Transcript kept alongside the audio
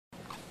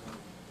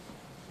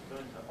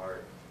into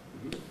art,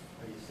 what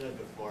you said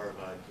before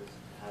about just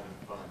having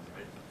fun,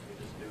 right? You're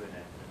just doing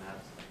it, and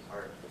that's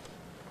art.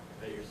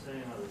 But you're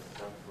saying all this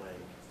stuff like,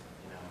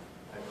 you know,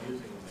 I'm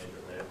using a major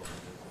label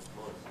and just a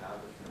full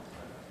establishment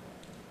setup.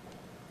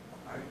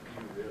 Aren't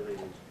you really,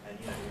 and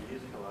you know,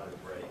 you're using a lot of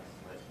breaks,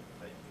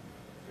 like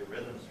your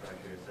rhythm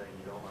structure, you're saying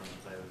you don't want to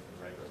play with the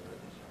regular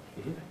rhythm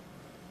structure.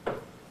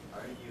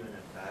 Aren't you in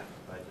effect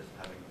by just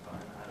having fun?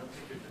 I don't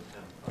think you're just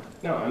having fun.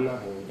 No, I'm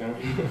not having fun.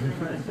 You're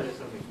trying to say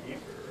something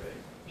deeper, right?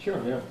 Sure,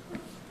 yeah.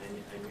 And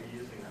you're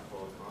using that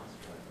whole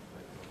construct,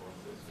 like the whole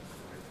system,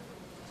 right?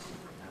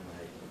 And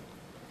like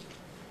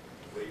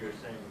what you were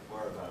saying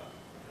before about,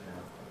 you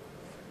know,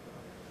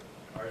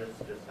 artists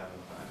just having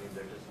fun. I mean,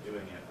 they're just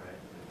doing it, right?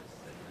 They're just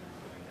sitting and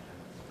doing it,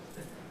 and it's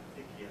just, I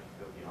think you have to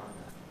go beyond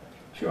that.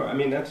 Sure, I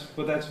mean,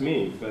 that's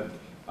me, but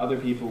other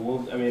people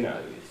will, I mean,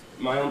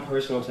 my own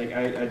personal take,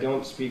 I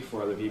don't speak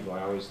for other people.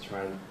 I always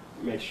try and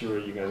make sure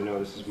you guys know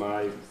this is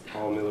my,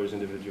 Paul Miller's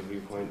individual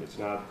viewpoint. It's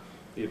not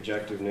the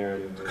objective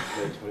narrative of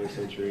late 20th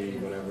century,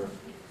 whatever,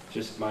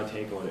 just my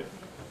take on it.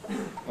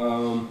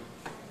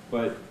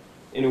 But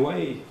in a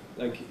way,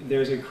 like,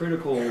 there's a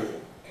critical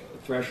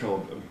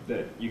threshold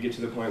that you get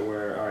to the point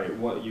where, all right,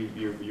 what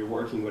you're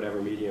working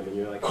whatever medium, and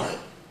you're like, all right,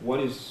 what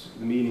is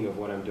the meaning of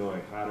what I'm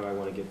doing? How do I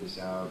want to get this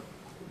out?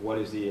 What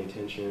is the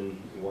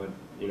intention? What,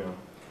 you know,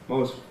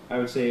 I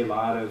would say a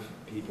lot of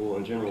people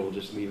in general will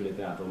just leave it at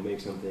that. They'll make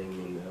something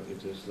and they'll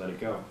just let it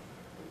go.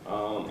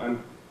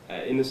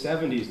 In the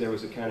 70s, there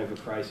was a kind of a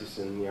crisis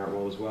in the art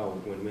world as well,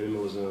 when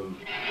minimalism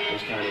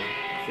was kind of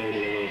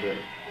fading a little bit.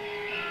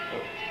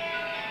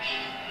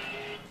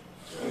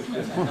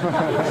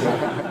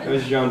 It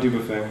was Jean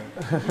Dubuffet.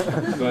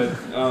 But,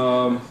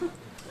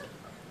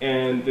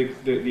 and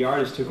the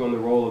artist took on the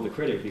role of the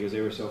critic because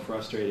they were so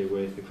frustrated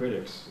with the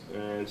critics.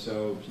 And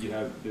so you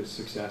have the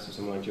success of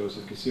someone like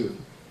Joseph Kosuth,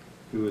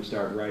 who would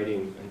start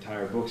writing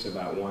entire books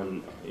about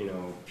one, you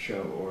know,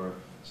 show, or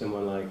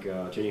someone like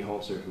Jenny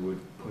Holzer, who would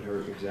put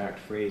her exact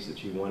phrase that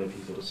she wanted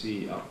people to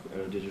see up on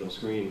a digital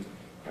screen,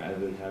 rather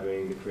than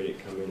having the critic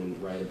come in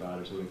and write about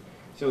it or something.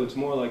 So it's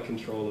more like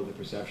control of the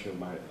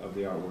perception of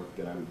the artwork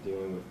that I'm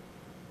dealing with.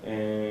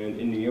 And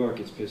in New York,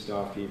 it's pissed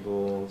off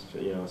people.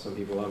 You know, some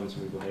people love it,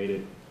 some people hate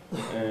it,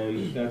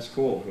 and that's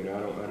cool. You know,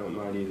 I don't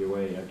mind either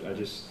way.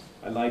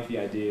 I like the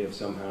idea of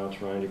somehow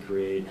trying to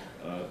create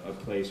a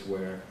place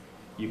where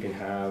you can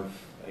have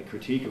a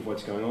critique of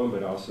what's going on,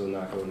 but also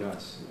not go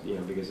nuts. You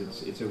know, because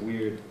it's a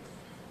weird,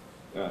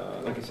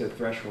 like I said,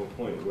 threshold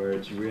point where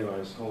you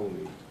realize,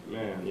 holy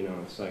man, you know,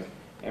 it's like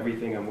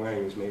everything I'm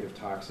wearing is made of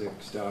toxic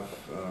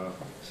stuff.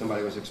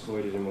 Somebody was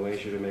exploited in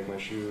Malaysia to make my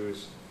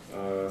shoes.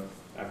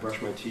 I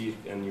brush my teeth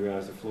and you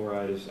realize the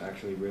fluoride is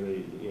actually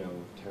really, you know,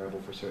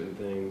 terrible for certain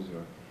things.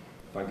 Or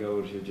if I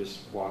go to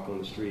just walk on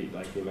the street,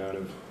 like the amount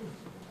of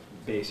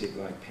basic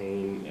like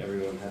pain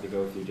everyone had to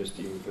go through just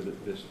even for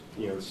this,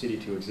 you know, the city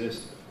to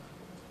exist.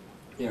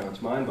 You know,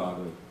 it's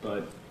mind-boggling.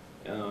 But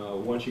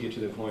once you get to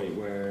the point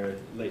where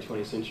late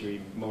 20th century,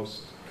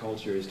 most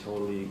culture is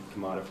totally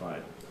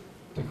commodified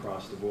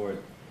across the board.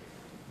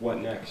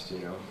 What next, you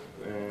know?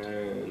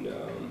 And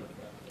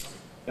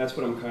that's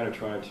what I'm kind of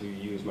trying to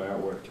use my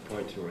artwork to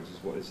point towards,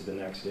 is what is the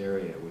next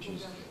area, which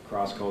is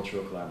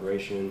cross-cultural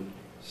collaboration,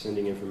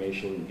 sending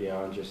information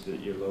beyond just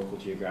your local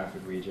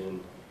geographic region,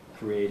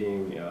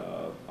 creating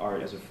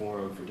art as a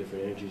forum for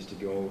different energies to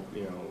go,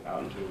 you know,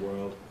 out into the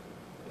world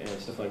and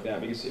stuff like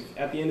that. Because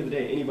at the end of the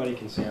day, anybody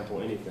can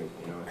sample anything,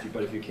 you know.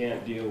 But if you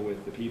can't deal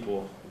with the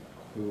people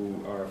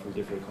who are from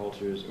different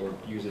cultures or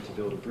use it to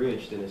build a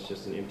bridge, then it's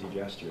just an empty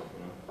gesture, you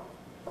know.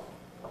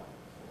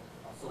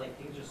 Also, like,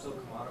 things are so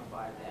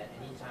commodified that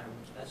anytime,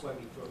 that's why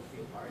we throw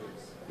free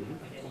parties.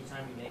 Like,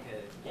 anytime we make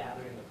a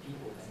gathering of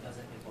people that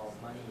doesn't involve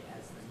money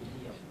as the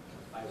medium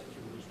by which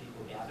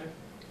people gather,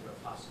 there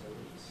are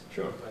possibilities.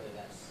 Sure. Whether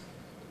that's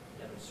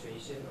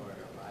demonstration or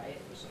a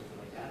riot or something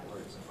like that, or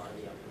it's a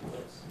party up in the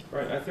woods.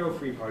 Right, I throw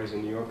free parties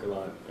in New York a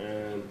lot,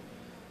 and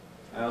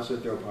I also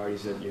throw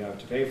parties that you have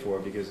to pay for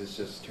because it's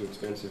just too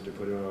expensive to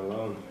put it on a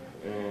loan.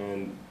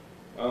 And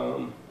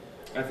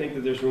I think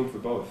that there's room for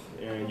both,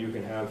 and you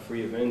can have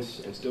free events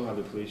and still have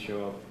the police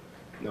show up,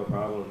 no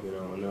problem, you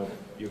know, and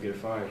you'll get a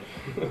fine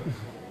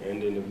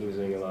and end up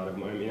losing a lot of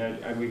money. I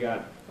mean, we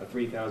got a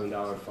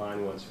 $3,000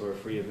 fine once for a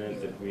free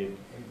event that we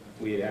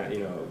had, you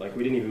know, like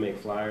we didn't even make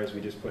flyers.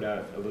 We just put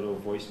out a little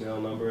voicemail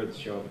number to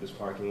show up at this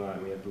parking lot,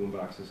 and we had boom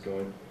boxes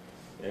going.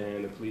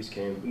 And the police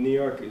came. New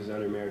York is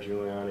under Mayor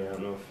Giuliani. I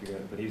don't know if you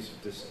got, but he's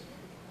just.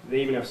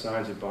 They even have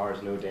signs at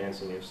bars, no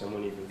dancing. If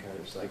someone even kind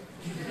of like,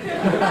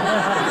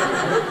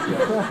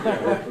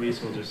 the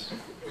police will just.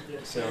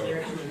 So.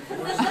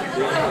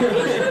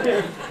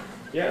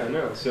 Yeah,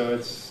 no. So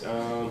it's. You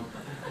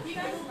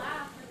guys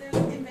laugh, but there's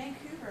in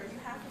Vancouver, you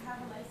have to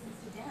have a license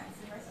to dance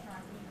in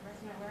restaurants. I mean, the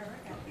restaurant where I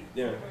work at,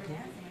 Yeah. we're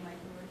dancing, and like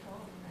we were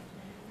told, like,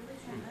 you really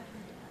can't let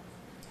them dance.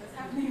 What's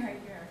happening right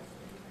here?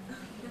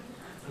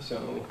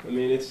 So I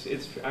mean,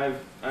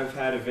 I've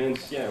had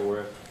events, yeah,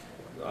 where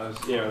I was,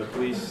 you know, the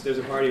police. There's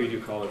a party we do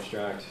called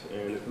Abstract,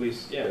 and the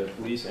police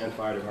and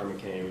fire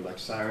department came, like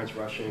sirens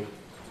rushing,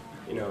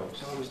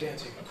 someone was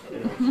dancing,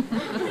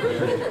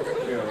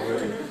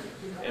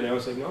 and I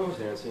was like, no one was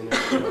dancing. And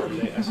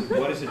I said,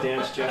 what is a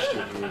dance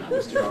gesture,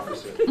 Mr.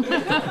 Officer?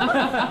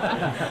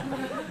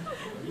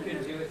 You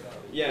can do it though.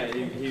 Yeah,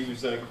 he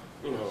was like,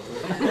 it gets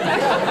to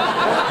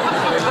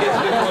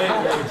the point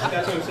where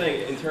that's what I'm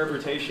saying,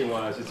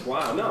 interpretation-wise, it's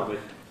wild. No, but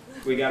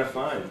we got a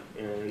fine,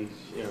 and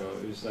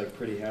it was like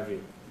pretty heavy.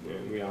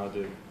 We all had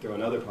to throw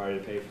another party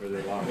to pay for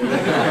the law.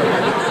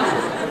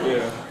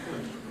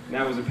 And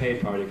that was a paid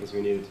party because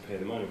we needed to pay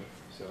the money.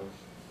 So,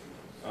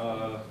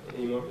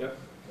 any more? Yep.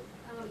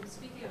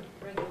 Speaking of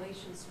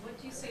regulations, what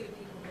do you say to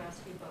people who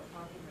ask you about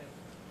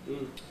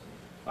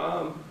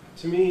copyright?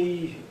 To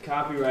me,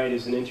 copyright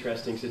is an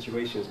interesting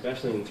situation,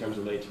 especially in terms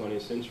of late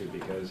 20th century,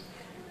 because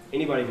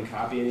anybody can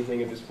copy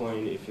anything at this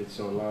point, if it's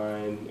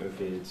online, or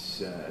if it's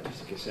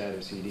just a cassette,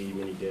 a CD,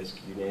 mini disc,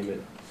 you name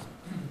it.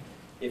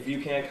 If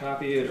you can't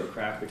copy it or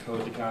crack the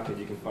code to copy it,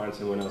 you can find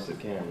someone else that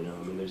can.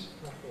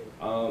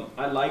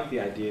 I like the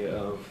idea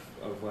of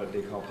what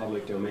they call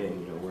public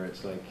domain, where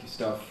it's like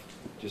stuff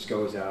just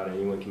goes out and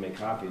anyone can make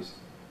copies,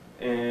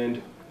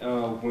 and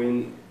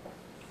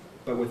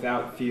but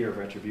without fear of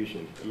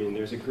retribution.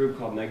 There's a group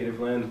called Negative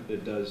Land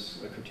that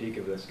does a critique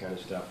of this kind of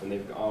stuff, and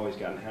they've always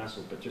gotten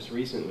hassled. But just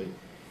recently,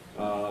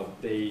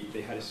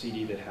 they had a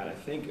CD that had, I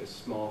think, a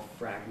small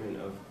fragment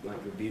of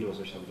like the Beatles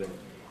or something.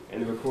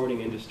 And the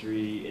recording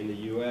industry in the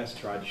U.S.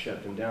 tried to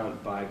shut them down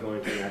by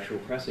going to the actual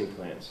pressing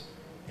plants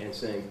and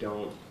saying,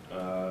 don't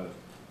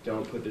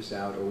put this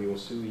out or we will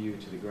sue you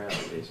to the ground,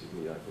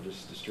 basically. Like, we'll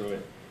just destroy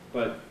it.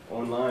 But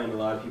online, a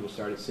lot of people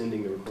started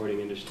sending the recording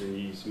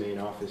industry's main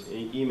office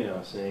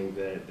email saying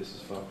that this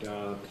is fucked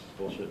up, this is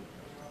bullshit.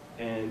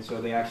 And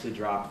so they actually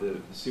dropped the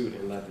suit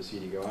and let the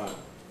CD go out.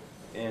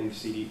 And the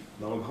CD,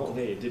 lo and behold,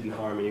 hey, it didn't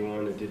harm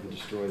anyone, it didn't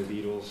destroy the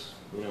Beatles,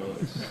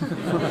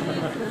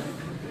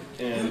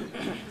 and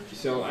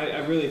so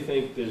I really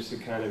think there's a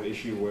kind of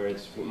issue where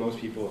most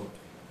people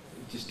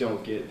just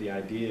don't get the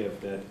idea of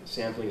that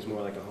sampling is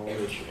more like a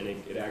homage, and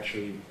it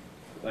actually,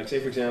 like say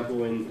for example,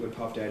 when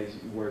Puff Daddy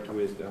worked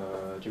with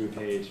Jimmy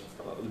Page,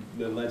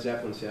 the Led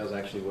Zeppelin sales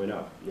actually went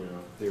up,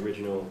 the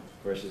original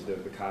versus the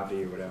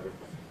copy or whatever.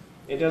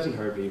 It doesn't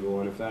hurt people,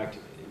 and in fact,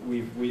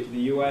 the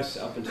U.S.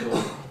 up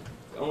until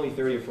only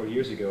 30 or 40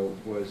 years ago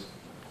was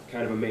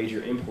kind of a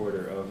major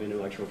importer of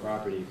intellectual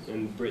property,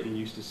 and Britain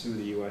used to sue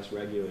the U.S.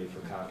 regularly for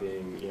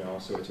copying, all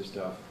sorts of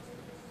stuff.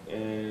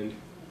 And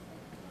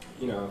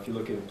if you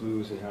look at the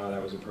blues and how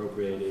that was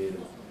appropriated,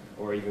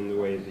 or even the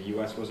way the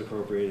U.S. was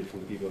appropriated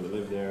from the people that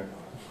lived there,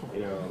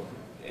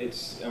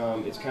 it's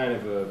kind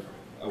of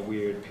a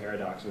weird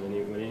paradox when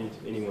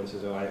anyone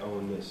says, "Oh, I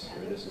own this,"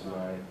 or "This is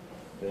my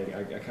thing."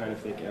 I kind of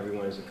think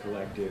everyone is a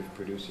collective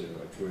producer,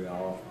 like we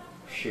all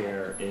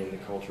share in the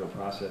cultural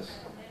process.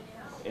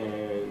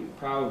 And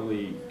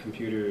probably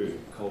computer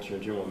culture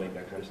in general will make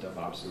that kind of stuff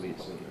obsolete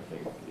soon, I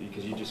think,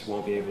 because you just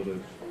won't be able to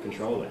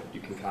control it. You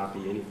can copy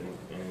anything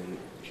and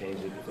change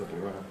it and flip it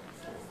around.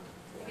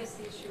 I guess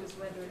the issue is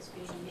whether it's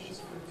being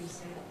used for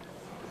resale.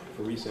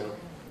 For resale?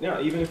 No,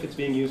 even if it's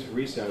being used for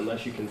resale,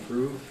 unless you can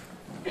prove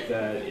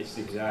that it's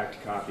the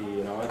exact copy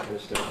and all that kind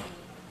of stuff.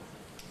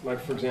 Like,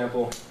 for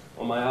example,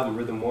 on my album,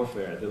 Rhythm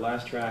Warfare, the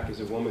last track is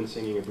a woman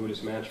singing a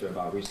Buddhist mantra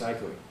about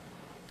recycling.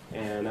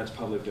 And that's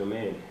public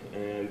domain.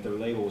 And the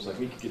label was like,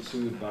 we could get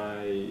sued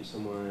by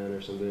someone or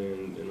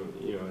something,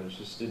 and it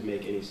just didn't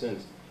make any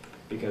sense.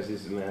 Because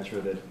it's a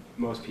mantra that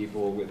most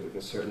people with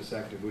a certain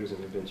sect of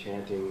Buddhism have been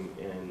chanting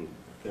in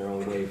their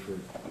own way for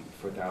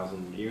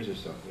 1,000 years or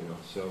so,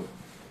 So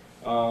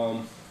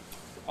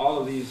all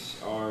of these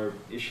are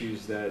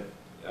issues that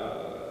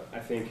I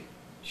think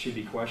should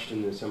be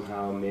questioned and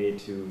somehow made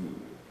to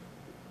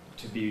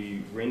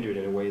be rendered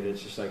in a way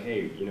that's just like,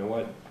 hey, you know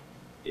what?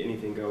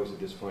 Anything goes at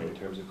this point in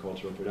terms of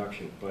cultural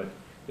production. But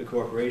the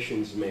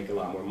corporations make a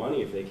lot more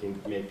money if they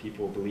can make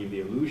people believe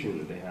the illusion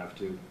that they have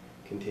to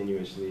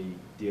continuously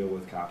deal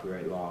with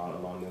copyright law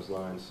along those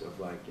lines of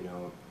like,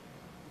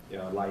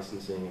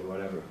 licensing and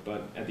whatever.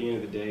 But at the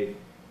end of the day,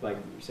 like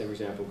say for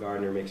example,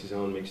 Gardner makes his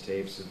own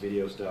mixtapes of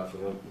video stuff,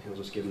 and he'll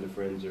just give them to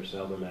friends or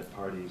sell them at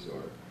parties,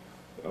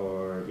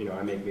 or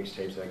I make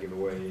mixtapes that I give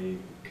away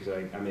because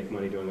I make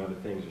money doing other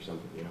things or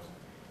something,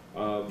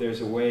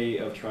 There's a way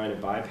of trying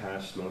to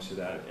bypass most of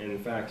that, and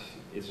in fact,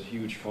 it's a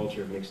huge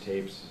culture of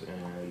mixtapes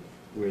and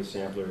weird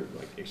sampler,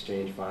 like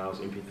exchange files,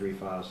 MP3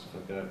 files, stuff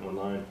like that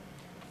online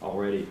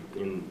already.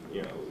 In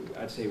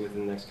I'd say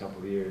within the next couple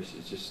of years,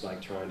 it's just like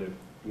trying to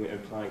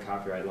applying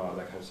copyright law,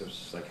 that kind of stuff. It's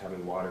just like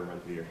having water run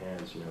through your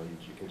hands. You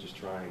can just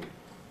try and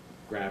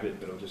grab it,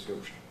 but it'll just go.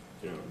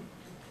 Can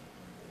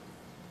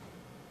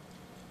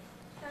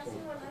I ask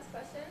you one last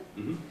question?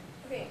 Mm-hmm.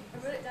 Okay, I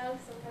wrote it down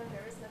because I'm kind of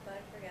nervous and I thought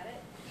I'd forget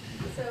it.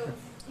 So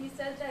you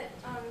said that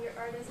your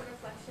art is a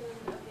reflection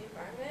of the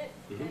environment,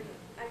 and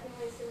I can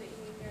only assume that you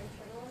mean your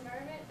internal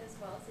environment as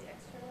well as the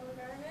external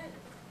environment.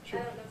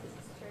 Sure. I don't know if this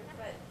is true,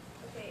 but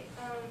okay,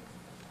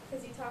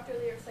 because you talked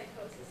earlier of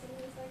psychosis and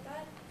things like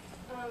that.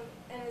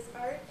 And as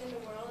art in the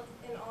world,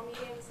 in all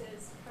mediums,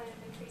 is kind of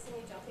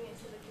increasingly jumping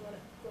into the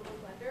global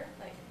blender,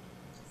 like,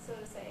 so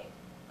to say,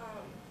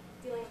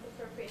 dealing with the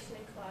integration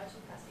and collage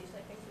and pastiche,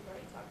 like things we've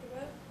already talked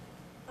about.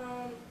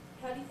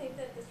 How do you think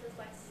that this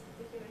reflects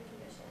the human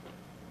condition?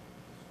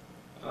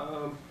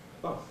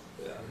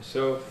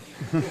 So,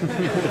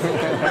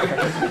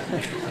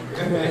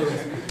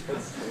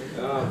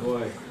 oh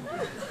boy.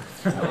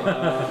 Is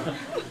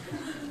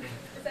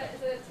that a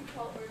too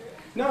tall order?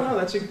 No,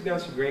 that's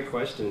a great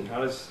question.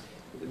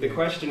 The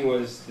question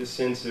was the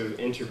sense of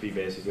entropy,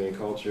 basically, in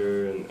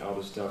culture and all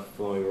the stuff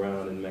flowing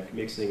around and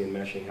mixing and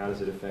meshing. How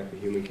does it affect the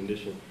human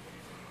condition?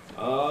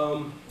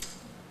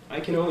 I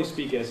can only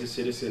speak as a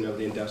citizen of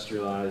the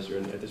industrialized, or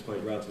at this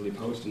point, relatively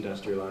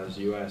post-industrialized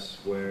U.S.,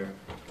 where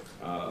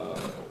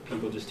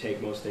people just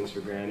take most things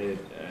for granted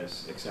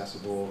as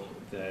accessible,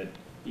 that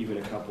even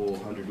a couple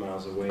hundred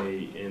miles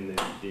away in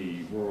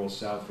the rural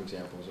South, for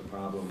example, is a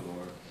problem,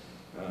 or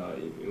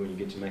when you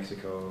get to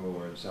Mexico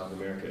or South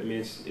America. I mean,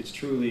 it's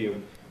truly a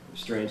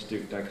strange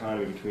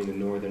dichotomy between the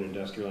northern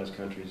industrialized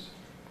countries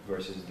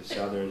versus the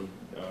southern,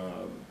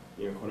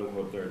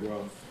 quote-unquote third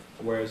world.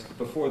 Whereas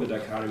before the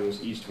dichotomy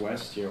was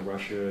east-west,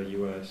 Russia,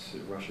 U.S.,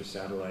 Russia's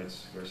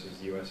satellites versus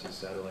the U.S.'s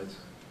satellites.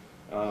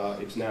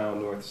 It's now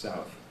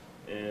north-south.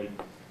 And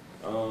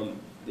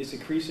it's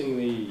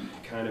increasingly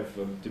kind of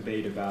a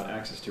debate about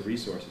access to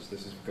resources.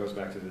 Goes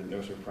back to the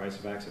notion of price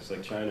of access.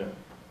 Like China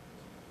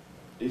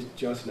is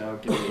just now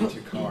getting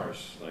into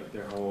cars. Like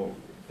their whole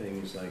thing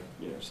is like,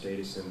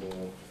 status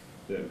symbol.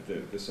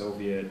 The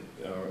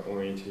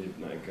Soviet-oriented,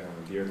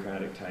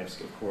 bureaucratic types,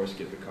 of course,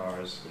 get the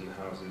cars and the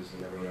houses,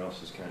 and everyone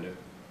else is kind of,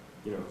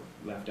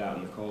 left out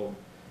in the cold.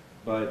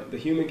 But the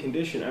human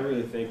condition, I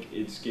really think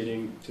it's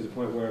getting to the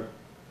point where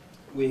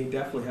we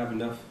definitely have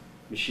enough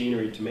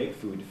machinery to make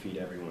food to feed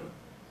everyone.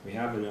 We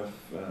have enough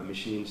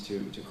machines to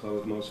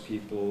clothe most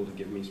people, to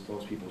give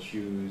most people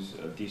shoes,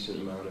 a decent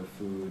amount of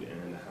food,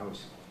 and a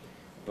house.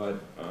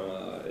 But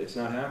it's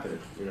not happening,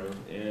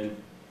 and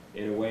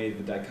in a way,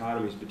 the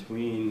dichotomies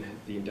between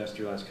the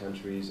industrialized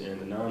countries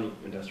and the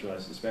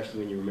non-industrialized,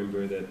 especially when you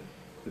remember that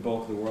the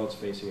bulk of the world's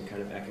facing a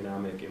kind of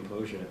economic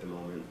implosion at the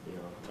moment,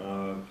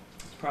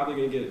 it's probably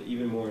going to get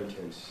even more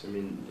intense. I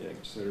mean,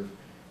 sort of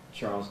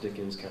Charles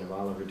Dickens' kind of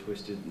Oliver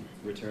Twisted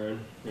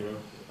return,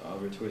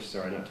 Oliver Twist,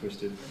 sorry, not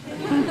Twisted.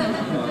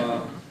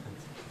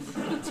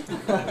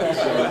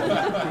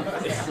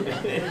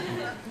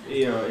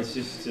 It's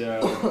just...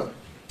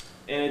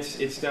 And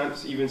it's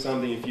not even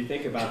something, if you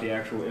think about the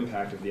actual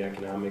impact of the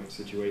economic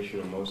situation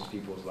on most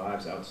people's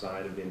lives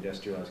outside of the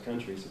industrialized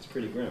countries, it's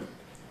pretty grim.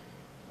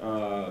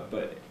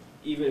 But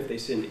even if they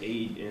send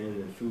aid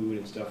in and food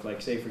and stuff,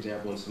 like say for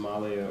example in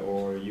Somalia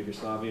or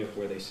Yugoslavia,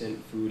 where they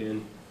sent food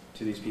in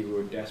to these people who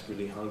were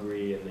desperately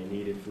hungry and they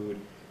needed food,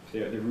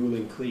 the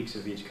ruling cliques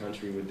of each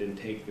country would then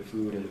take the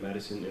food and the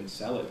medicine and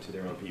sell it to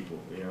their own people,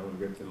 and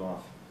rip them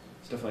off.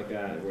 Stuff like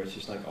that, where it's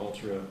just like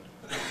ultra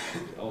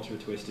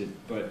twisted.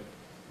 But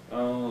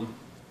I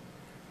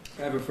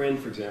have a friend,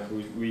 for example,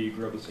 we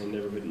grew up in the same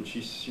neighborhood, and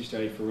she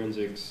studied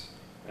forensics,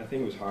 I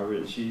think it was Harvard,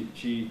 and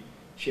she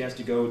has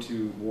to go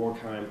to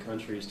wartime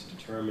countries to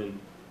determine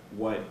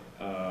what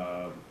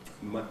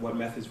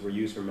methods were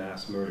used for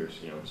mass murders,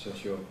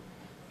 so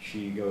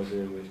she goes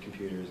in with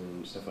computers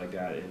and stuff like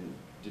that, and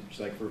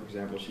just like, for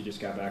example, she just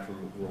got back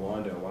from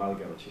Rwanda a while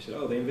ago, and she said,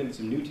 oh, they invented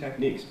some new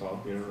techniques,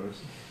 Paul,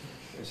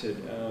 I said,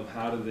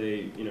 how do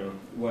they,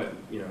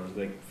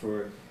 like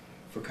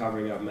for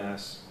covering up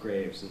mass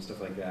graves and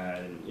stuff like that,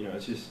 and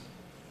it's just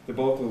the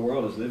bulk of the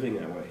world is living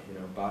that way,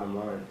 bottom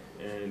line,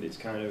 and it's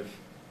kind of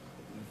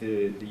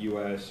the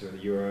U.S. or the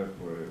Europe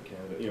or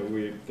Canada,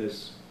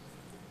 there's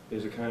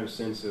a kind of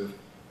sense of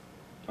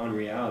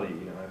unreality.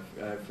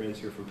 I have friends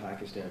who are from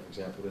Pakistan, for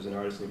example. There's an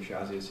artist named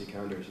Shazia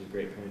Sikandar. She's a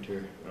great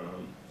painter.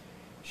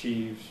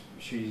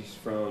 She's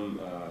from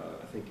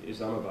I think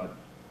Islamabad,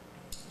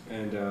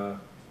 and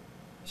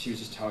she was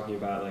just talking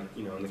about, like,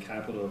 in the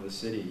capital of the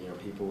city,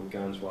 people with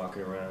guns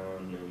walking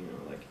around,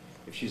 and, like,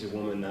 if she's a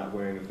woman not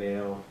wearing a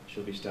veil,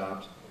 she'll be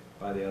stopped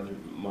by the other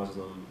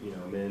Muslim,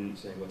 men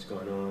saying what's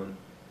going on.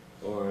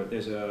 Or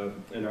there's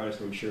an artist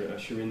named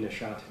Shirin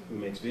Neshat who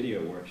makes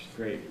video work. She's a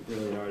great,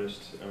 brilliant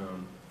artist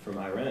from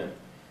Iran,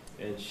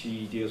 and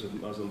she deals with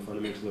Muslim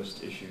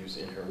fundamentalist issues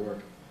in her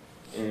work.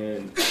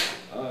 And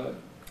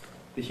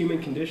the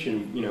human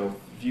condition,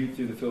 viewed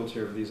through the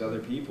filter of these other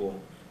people,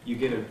 you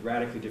get a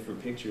radically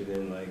different picture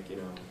than, like,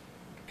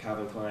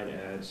 Calvin Klein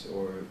ads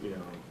or,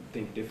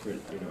 Think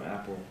Different,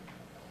 Apple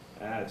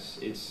ads.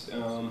 It's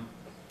a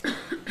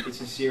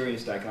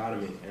serious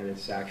dichotomy, and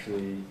it's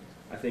actually,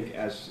 I think,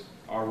 as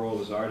our role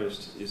as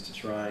artists is to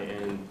try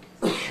and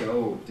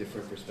show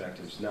different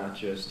perspectives, not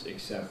just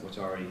accept what's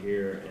already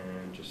here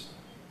and just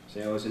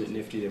say, oh, isn't it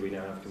nifty that we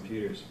now have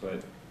computers?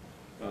 But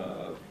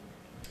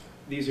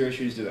these are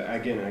issues that,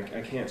 again,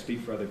 I can't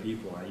speak for other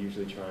people. I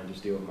usually try and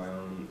just deal with my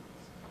own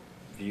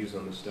views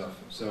on this stuff.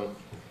 So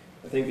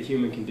I think the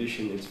human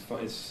condition,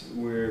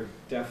 we're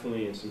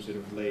definitely in some sort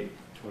of late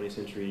 20th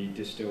century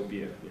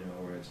dystopia,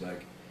 where it's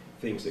like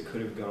things that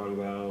could have gone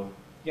well.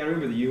 You gotta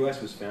remember the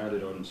U.S. was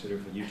founded on sort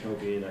of a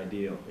utopian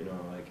ideal,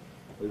 like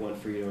we want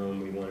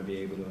freedom, we want to be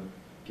able to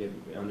get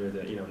under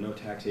the, no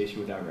taxation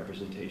without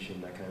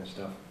representation, that kind of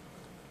stuff.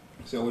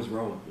 So was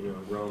Rome. You know,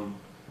 Rome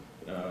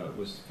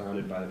was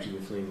founded by the people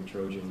fleeing the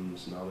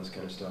Trojans and all this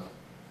kind of stuff.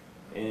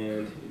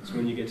 And it's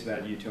when you get to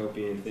that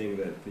utopian thing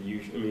that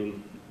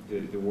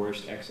the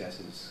worst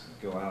excesses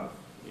go out,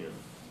 you know,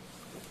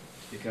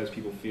 because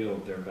people feel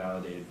they're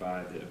validated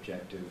by the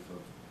objective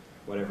of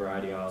whatever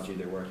ideology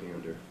they're working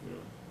under, you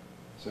know.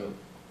 So,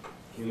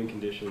 human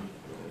condition,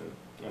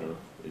 I don't know,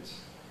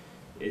 it's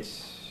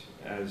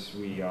as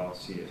we all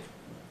see it.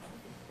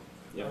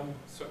 Yeah.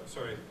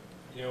 Sorry,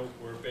 you know,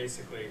 we're out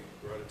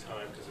of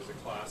time because there's a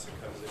class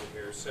that comes in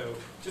here. So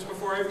just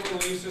before everyone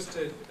leaves, just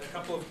a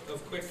couple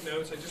of quick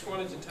notes. I just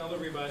wanted to tell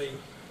everybody,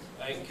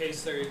 in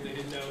case they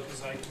didn't know,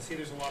 because I can see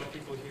there's a lot of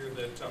people here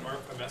that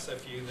aren't from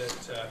SFU,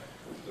 that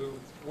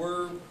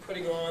we're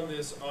putting on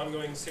this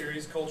ongoing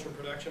series, Cultural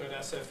Production at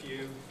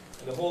SFU.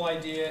 And the whole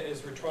idea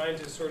is we're trying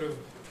to sort of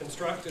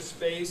construct a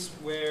space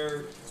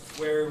where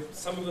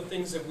some of the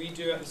things that we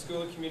do at the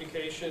School of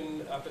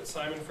Communication up at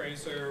Simon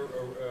Fraser,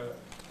 or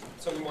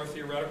some of the more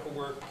theoretical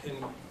work, can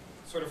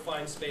sort of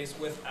find space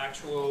with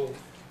actual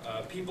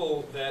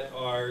people that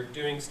are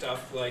doing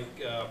stuff like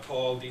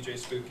Paul, DJ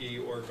Spooky,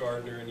 or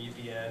Gardner and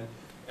EBN.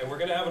 And we're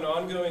going to have an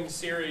ongoing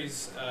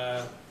series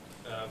of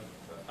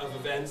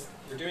events.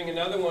 We're doing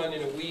another one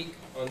in a week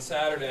on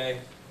Saturday,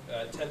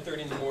 10:30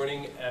 in the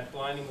morning at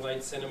Blinding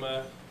Light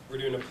Cinema. We're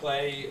doing a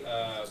play,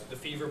 The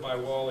Fever by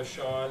Wallace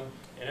Shawn,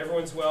 and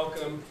everyone's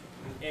welcome.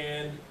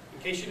 And in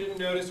case you didn't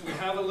notice, we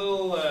have a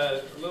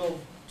little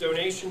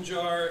donation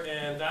jar,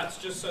 and that's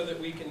just so that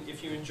we can,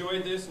 if you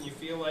enjoyed this and you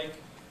feel like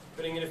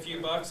putting in a few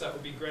bucks, that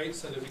would be great,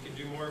 so that we can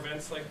do more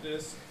events like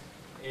this.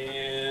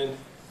 And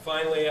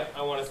finally,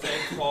 I want to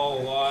thank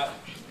Paul a lot,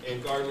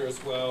 and Gardner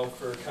as well,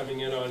 for coming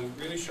in on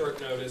really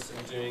short notice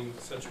and doing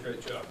such a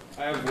great job.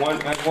 I have one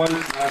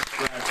last